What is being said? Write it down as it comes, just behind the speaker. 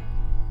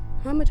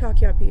I'm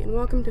Matakiapi, and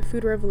welcome to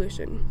Food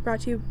Revolution, brought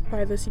to you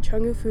by the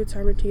Sichungu Food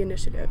Sovereignty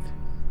Initiative.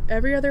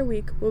 Every other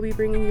week, we'll be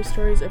bringing you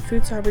stories of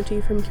food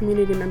sovereignty from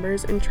community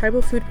members and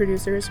tribal food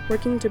producers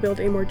working to build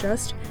a more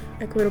just,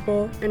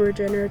 equitable, and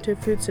regenerative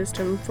food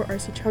system for our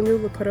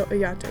Sichungu Lakota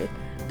Oyate,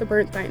 the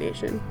Burnt Thigh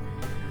Nation.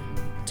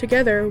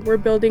 Together, we're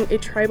building a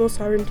tribal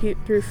sovereignty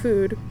through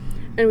food,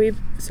 and we've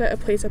set a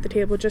place at the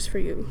table just for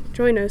you.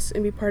 Join us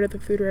and be part of the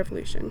food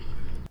revolution.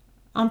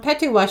 I'm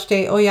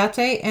Petiwashte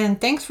Oyate,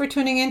 and thanks for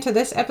tuning in to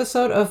this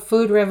episode of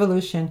Food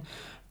Revolution,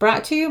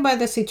 brought to you by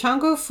the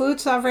Sichungu Food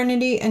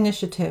Sovereignty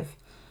Initiative.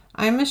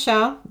 I'm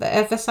Michelle, the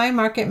FSI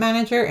Market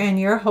Manager and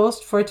your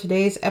host for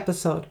today's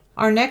episode.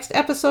 Our next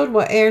episode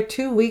will air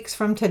 2 weeks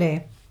from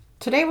today.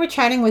 Today we're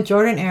chatting with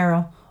Jordan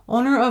Arrow,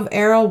 owner of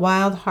Arrow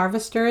Wild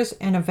Harvesters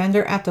and a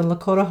vendor at the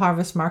Lakota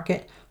Harvest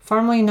Market,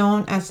 formerly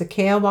known as the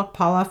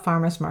Keowakpala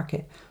Farmers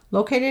Market,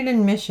 located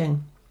in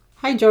Mission.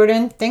 Hi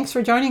Jordan, thanks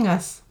for joining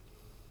us.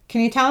 Can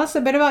you tell us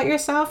a bit about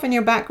yourself and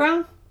your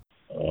background?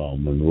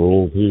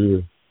 Enrolled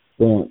here.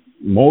 Spent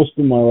most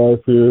of my life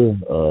here,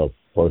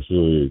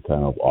 partially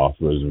kind of off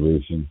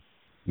reservation.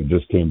 I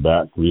just came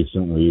back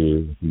recently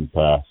in the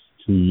past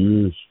 2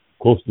 years,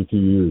 close to 2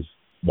 years.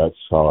 That's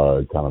how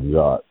I kind of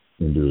got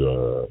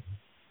into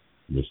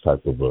this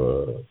type of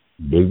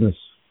business,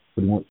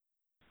 pretty much.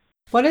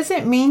 What does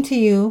it mean to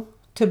you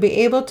to be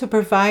able to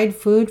provide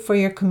food for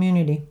your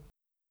community?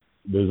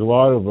 There's a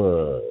lot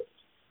of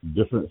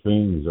different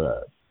things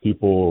that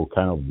people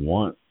kind of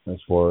want as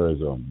far as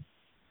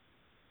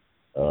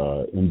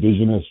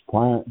indigenous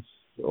plants,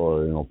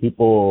 or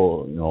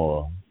people,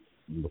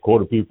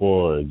 Lakota people,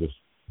 or just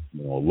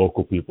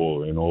local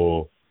people.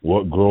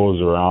 What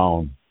grows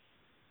around.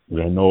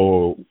 They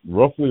know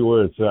roughly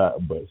where it's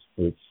at, but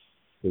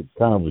it's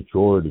kind of a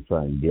chore to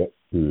try and get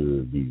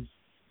to these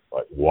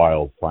like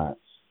wild plants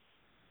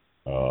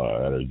that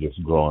are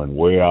just growing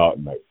way out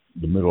in like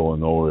the middle of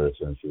nowhere,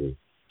 essentially.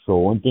 So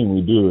one thing we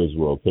do is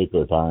we'll take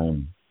our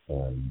time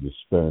and just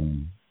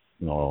spend,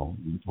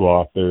 go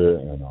out there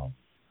and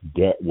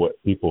get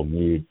what people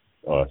need.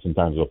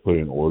 Sometimes they'll put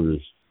in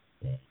orders.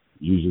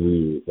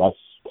 Usually that's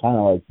kind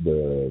of like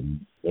the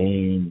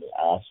main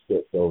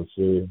aspect I would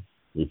say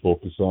we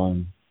focus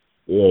on.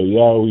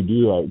 Yeah, we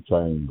do like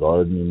try and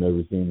garden and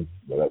everything,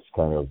 but that's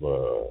kind of,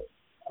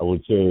 I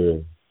would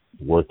say,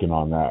 working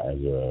on that as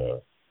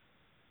a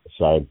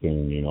side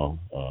thing,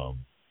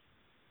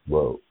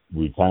 where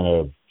we kind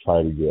of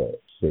try to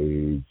get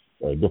sage,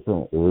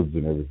 different herbs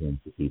and everything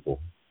to people,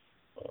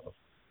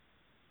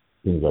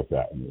 things like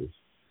that. Anyways.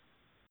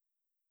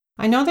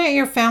 I know that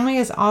your family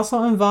is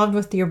also involved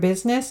with your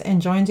business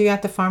and joins you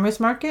at the farmers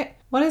market.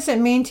 What does it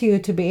mean to you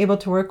to be able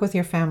to work with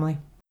your family?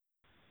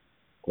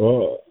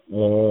 Well,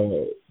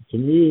 to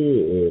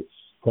me, it's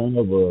kind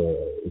of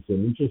it's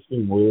an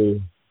interesting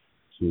way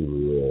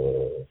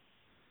to,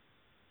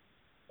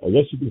 I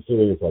guess you could say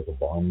it's like a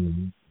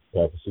bonding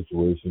type of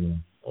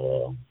situation.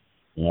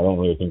 And I don't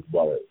really think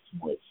about it too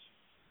much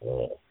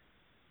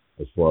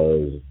as far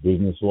as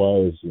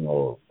business-wise.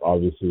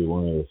 Obviously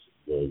one of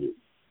the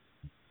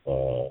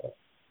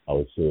I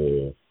would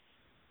say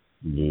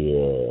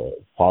the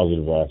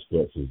positive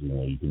aspects is,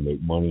 you can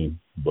make money,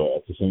 but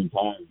at the same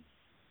time,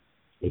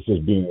 it's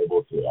just being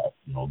able to,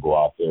 go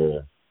out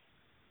there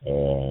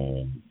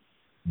and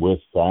with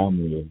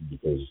family,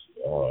 because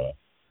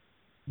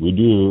we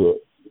do,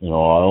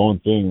 our own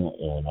thing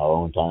in our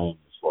own time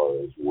as far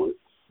as work.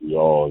 We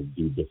all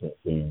do different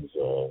things,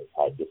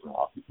 have different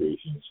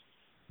occupations.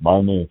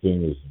 My main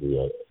thing is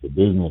the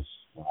business.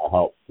 I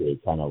help to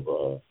kind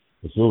of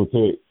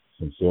facilitate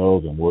some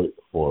sales and work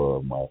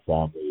for my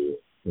family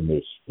in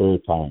their spare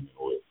time and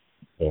work.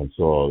 And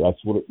so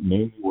that's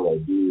mainly what I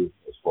do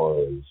as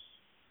far as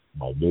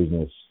my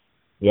business.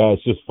 Yeah,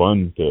 it's just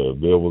fun to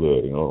be able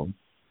to,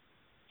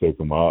 take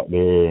them out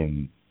there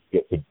and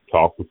get to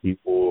talk with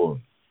people.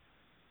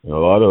 And a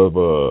lot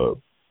of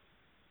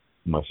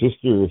my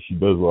sister, she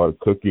does a lot of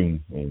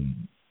cooking,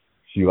 and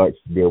she likes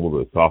to be able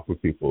to talk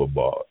with people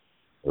about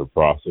her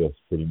process,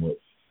 pretty much,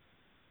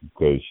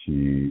 because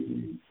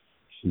she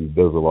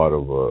does a lot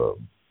of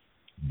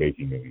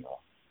baking anyhow.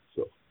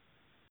 So,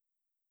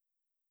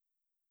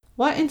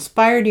 What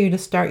inspired you to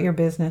start your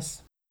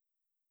business?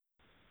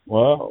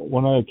 Well,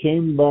 when I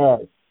came back,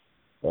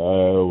 I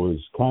was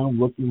kind of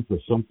looking for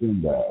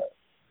something that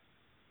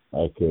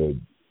I could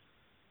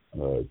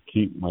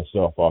keep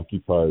myself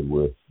occupied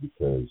with,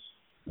 because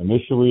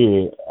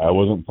initially I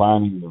wasn't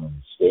planning on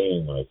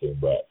staying when I came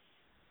back.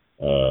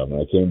 When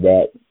I came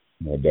back,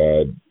 my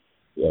dad,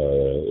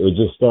 it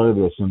just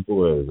started as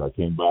simple as I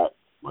came back,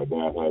 my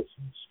dad had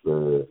some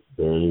spare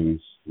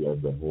berries he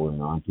had been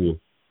holding on to,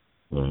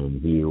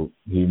 and he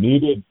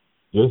needed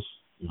just,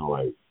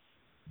 like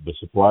the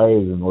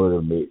supplies in order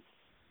to make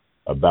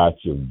a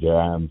batch of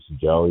jams,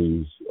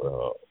 jellies,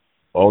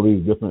 all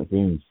these different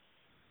things.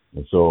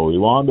 And so we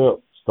wound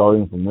up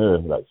starting from there,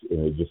 and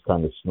it just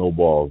kind of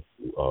snowballed,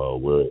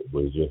 where it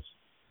was just,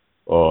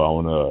 I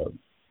want to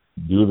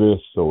do this,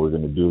 so we're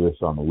going to do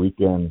this on the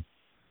weekend,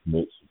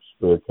 make some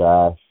spare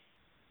cash.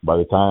 By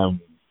the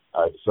time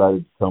I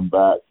decided to come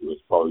back. It was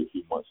probably a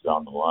few months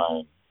down the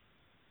line.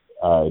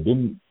 I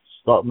didn't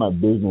start my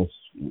business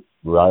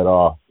right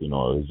off. It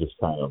was just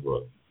kind of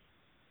a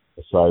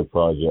side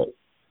project.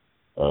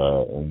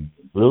 And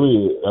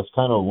really, that's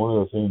kind of one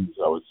of the things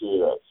I would say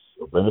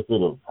that's a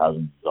benefit of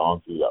having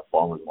gone through that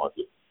farmer's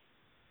market,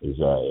 is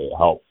that it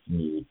helped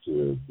me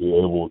to be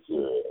able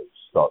to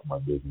start my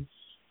business,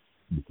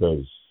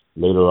 because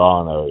later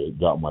on I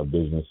got my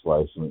business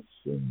license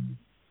and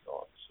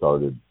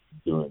started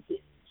doing things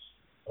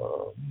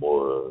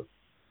more,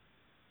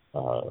 I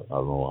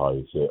don't know how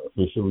you say it,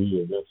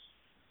 officially, I guess,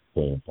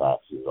 paying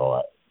taxes, all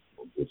that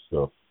good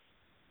stuff,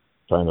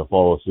 trying to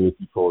follow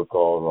safety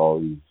protocols, all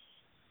these,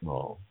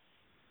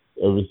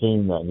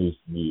 everything that needs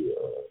to be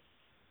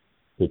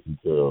taken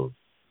care of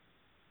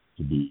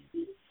to be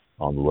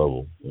on the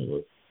level.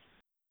 Anyway.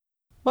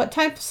 What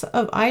types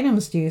of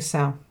items do you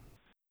sell?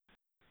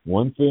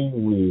 One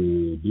thing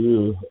we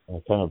do,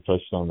 I kind of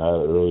touched on that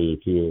earlier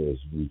too, is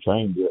we try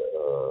and get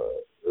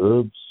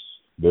herbs.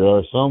 There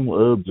are some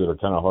herbs that are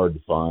kind of hard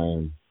to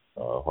find,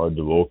 hard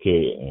to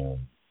locate, and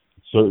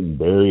certain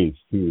berries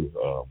too.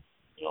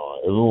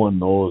 Everyone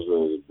knows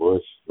the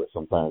bush, but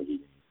sometimes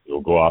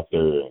you'll go out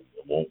there and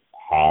it won't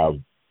have,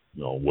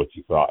 what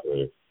you thought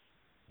there.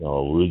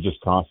 We're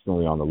just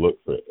constantly on the look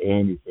for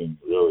anything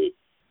really.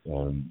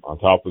 And on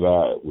top of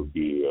that would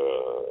be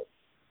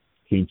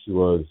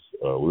quincuas.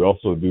 We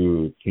also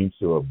do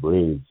quincua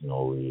braids.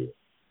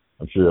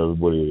 I'm sure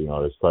everybody,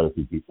 there's quite a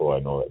few people I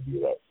know that do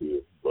that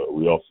too. But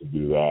we also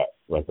do that.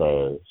 Like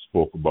I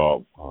spoke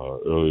about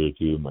earlier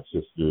too, my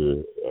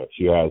sister,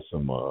 she has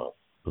some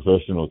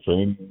professional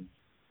training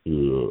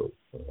through,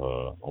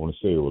 I want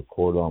to say with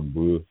Cordon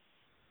Bleu.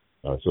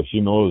 So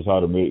she knows how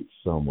to make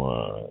some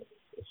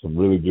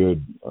really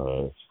good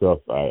stuff.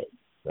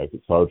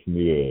 It's hard for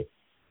me to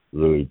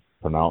really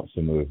pronounce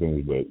some of the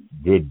things, but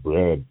good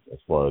bread, as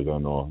far as I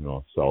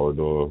know,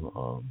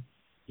 sourdough,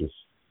 just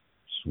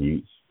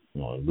sweets,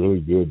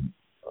 really good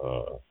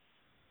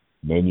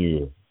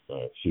menu.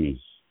 She's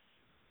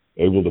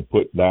able to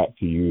put that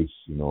to use,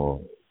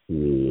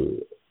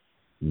 through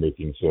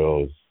making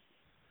sales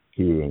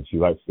too, and she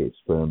likes to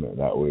experiment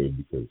that way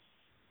because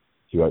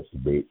she likes to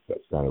bake.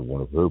 That's kind of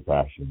one of her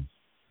passions.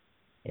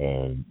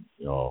 And,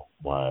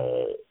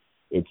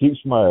 it keeps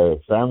my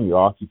family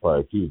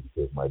occupied too,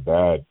 because my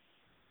dad,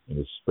 in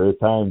his spare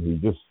time, he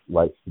just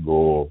likes to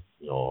go,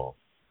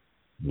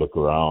 look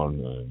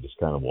around and just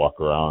kind of walk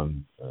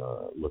around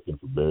looking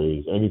for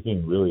berries,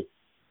 anything really.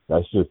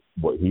 That's just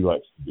what he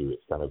likes to do.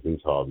 It's kind of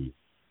his hobby.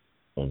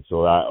 And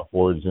so that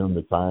affords him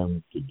the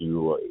time to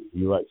do what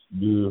he likes to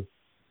do,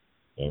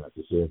 and at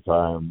the same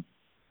time,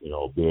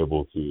 be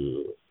able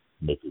to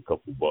make a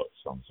couple bucks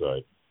on the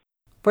side.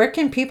 Where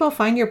can people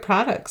find your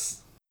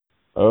products?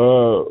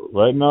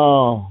 Right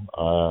now,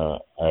 I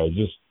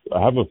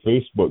have a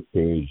Facebook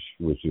page,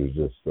 which is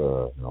just,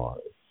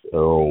 it's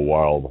Arrow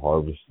Wild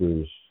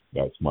Harvesters.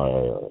 That's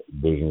my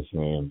business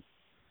name.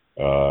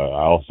 I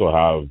also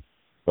have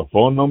a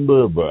phone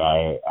number, but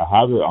I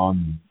have it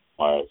on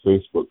my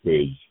Facebook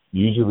page.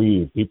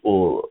 Usually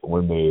people,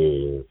 when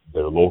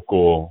they're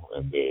local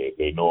and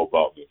they know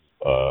about me,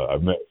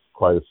 I've met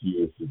quite a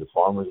few through the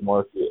farmer's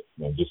market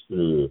and just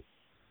through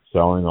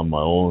selling on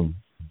my own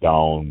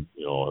down,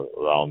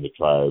 around the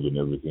tribe and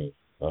everything.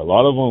 A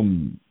lot of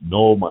them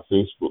know my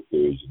Facebook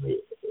page and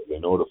they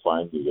know to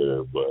find me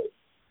there, but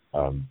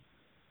I'm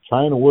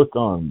trying to work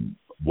on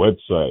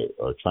website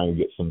or trying to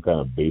get some kind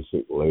of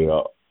basic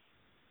layout.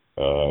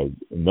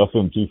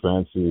 Nothing too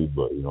fancy,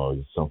 but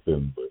just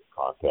something with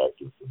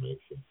contact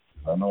information.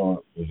 I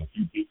know there's a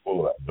few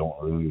people that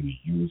don't really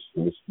use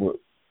Facebook,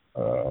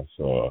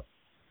 so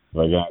if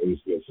I got at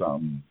least get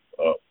something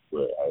up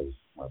where it has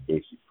my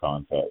basic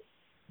contact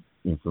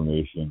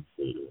information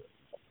for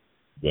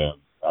them,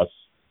 that's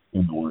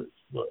in the works,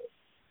 but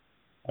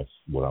that's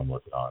what I'm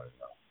working on right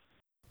now.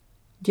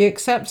 Do you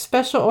accept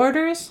special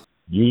orders?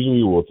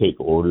 Usually we'll take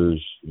orders.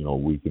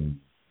 We can,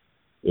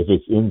 if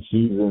it's in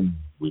season,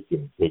 we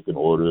can take an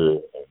order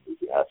and we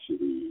can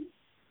actually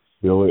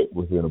fill it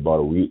within about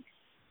a week,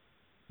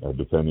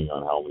 depending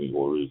on how many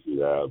orders we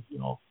have.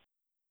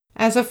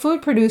 As a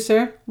food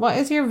producer, what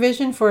is your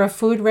vision for a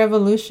food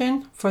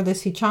revolution for the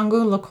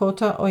Sicangu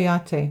Lakota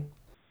Oyate?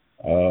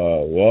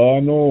 Well, I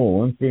know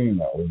one thing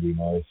that would be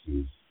nice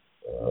is,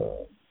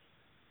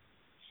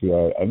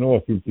 I know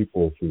a few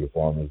people through the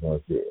farmers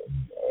market,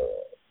 and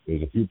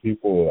there's a few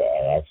people that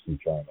are actually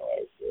trying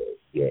to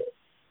get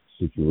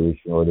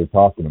situation, or they're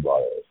talking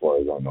about it. As far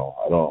as I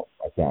know,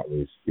 I can't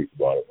really speak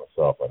about it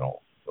myself. I don't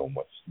know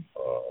much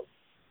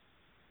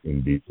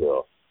in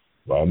detail,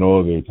 but I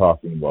know they're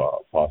talking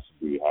about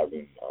possibly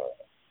having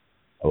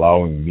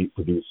allowing meat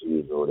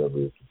producers or whatever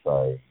to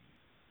try and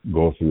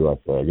go through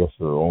I guess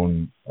their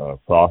own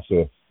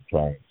process to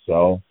try and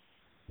sell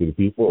to the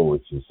people,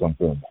 which is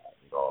something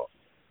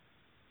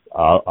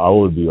I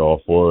would be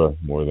all for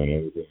more than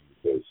anything,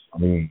 because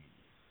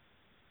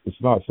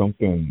it's not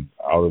something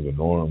out of the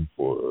norm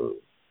for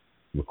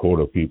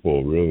Lakota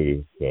people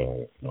really.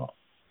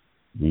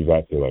 We've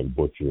had to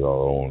butcher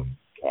our own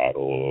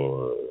cattle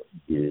or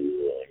deer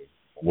or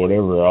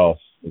whatever else.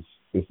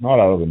 It's not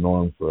out of the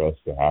norm for us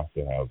to have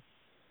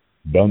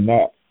done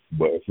that.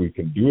 But if we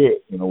can do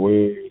it in a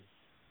way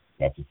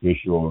that's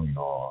official,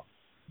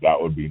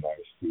 that would be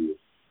nice too.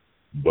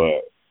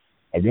 But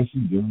I guess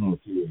in general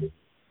too,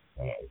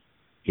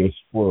 just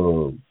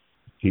for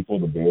people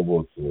to be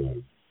able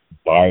to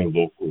buy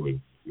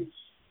locally, because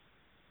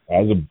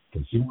as a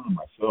consumer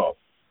myself,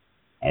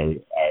 I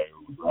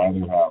would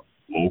rather have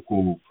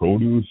local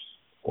produce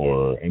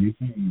or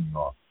anything.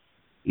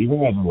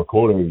 Even as a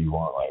Lakota, you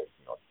want like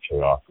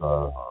chayaka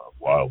or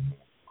wild milk.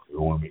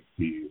 You want to make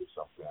tea or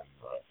something.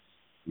 Or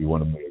you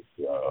want to make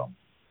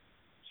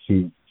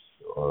soups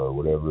or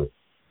whatever.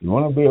 You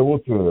want to be able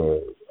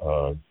to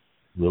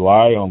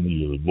rely on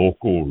your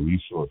local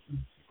resources,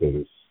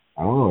 because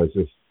I don't know. It's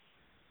just,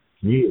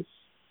 to me, it's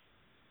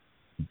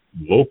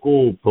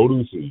local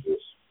produce is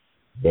just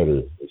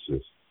better. It's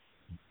just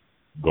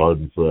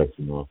garden fresh,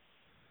 And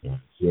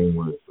same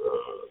with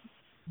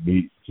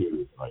meat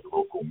too, like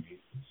local meat.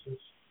 It's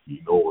just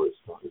where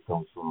it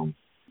comes from.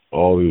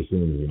 All these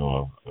things,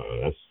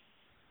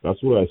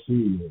 that's what I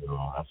see.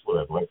 That's what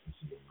I'd like to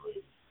see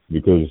anyway.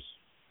 Because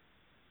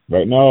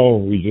right now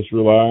we just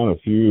rely on a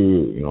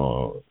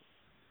few,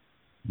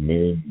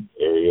 main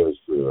areas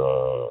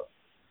for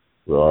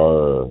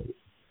our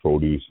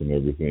produce and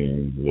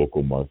everything,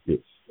 local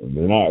markets, and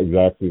they're not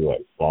exactly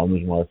like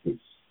farmers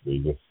markets. They're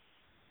just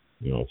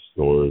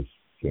stores,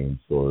 chain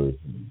stores.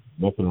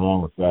 Nothing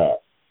wrong with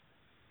that,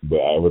 but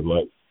I would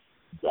like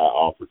that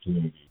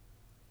opportunity.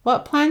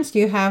 What plans do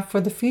you have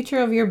for the future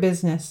of your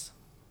business?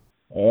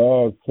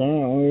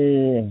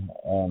 Currently,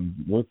 I'm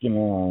working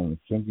on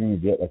something to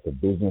get like a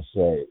business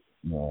site,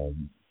 for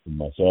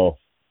myself.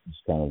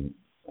 Just kind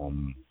of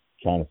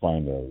trying to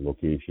find a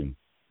location.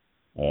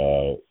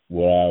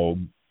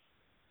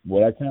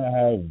 What I kind of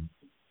have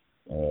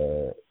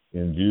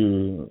in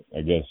view,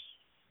 I guess,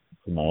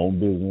 for my own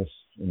business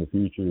in the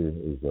future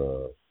is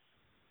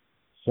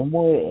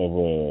somewhat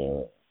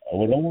of I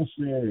would almost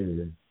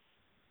say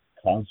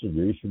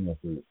conservation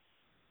effort,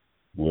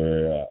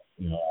 where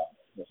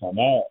if I'm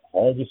not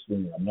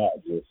harvesting, I'm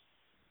not just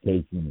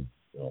taking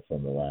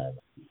from the land.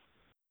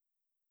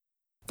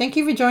 Thank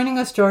you for joining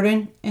us,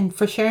 Jordan, and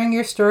for sharing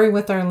your story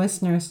with our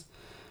listeners.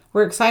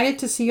 We're excited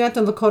to see you at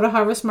the Lakota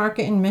Harvest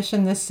Market in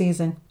Mission this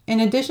season.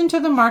 In addition to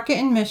the market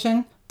in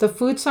Mission, the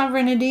Food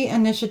Sovereignty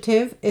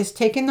Initiative is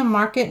taking the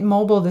market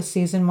mobile this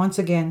season once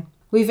again.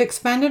 We've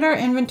expanded our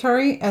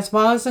inventory as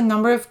well as the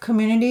number of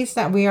communities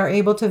that we are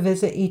able to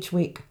visit each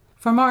week.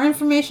 For more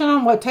information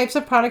on what types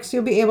of products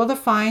you'll be able to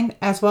find,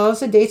 as well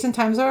as the dates and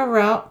times of our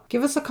route,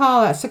 give us a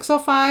call at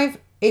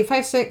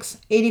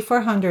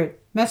 605-856-8400.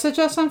 Message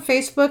us on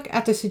Facebook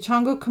at the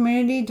Sicangu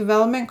Community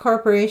Development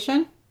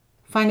Corporation.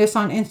 Find us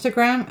on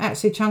Instagram at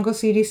Sicangu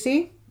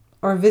CDC,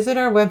 or visit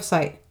our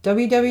website,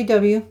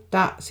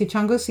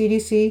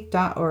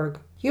 www.sicangucdc.org.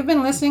 You've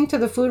been listening to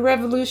the Food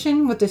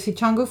Revolution with the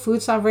Sicangu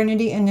Food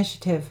Sovereignty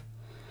Initiative.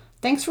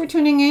 Thanks for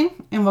tuning in,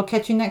 and we'll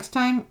catch you next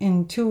time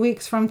in 2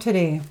 weeks from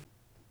today.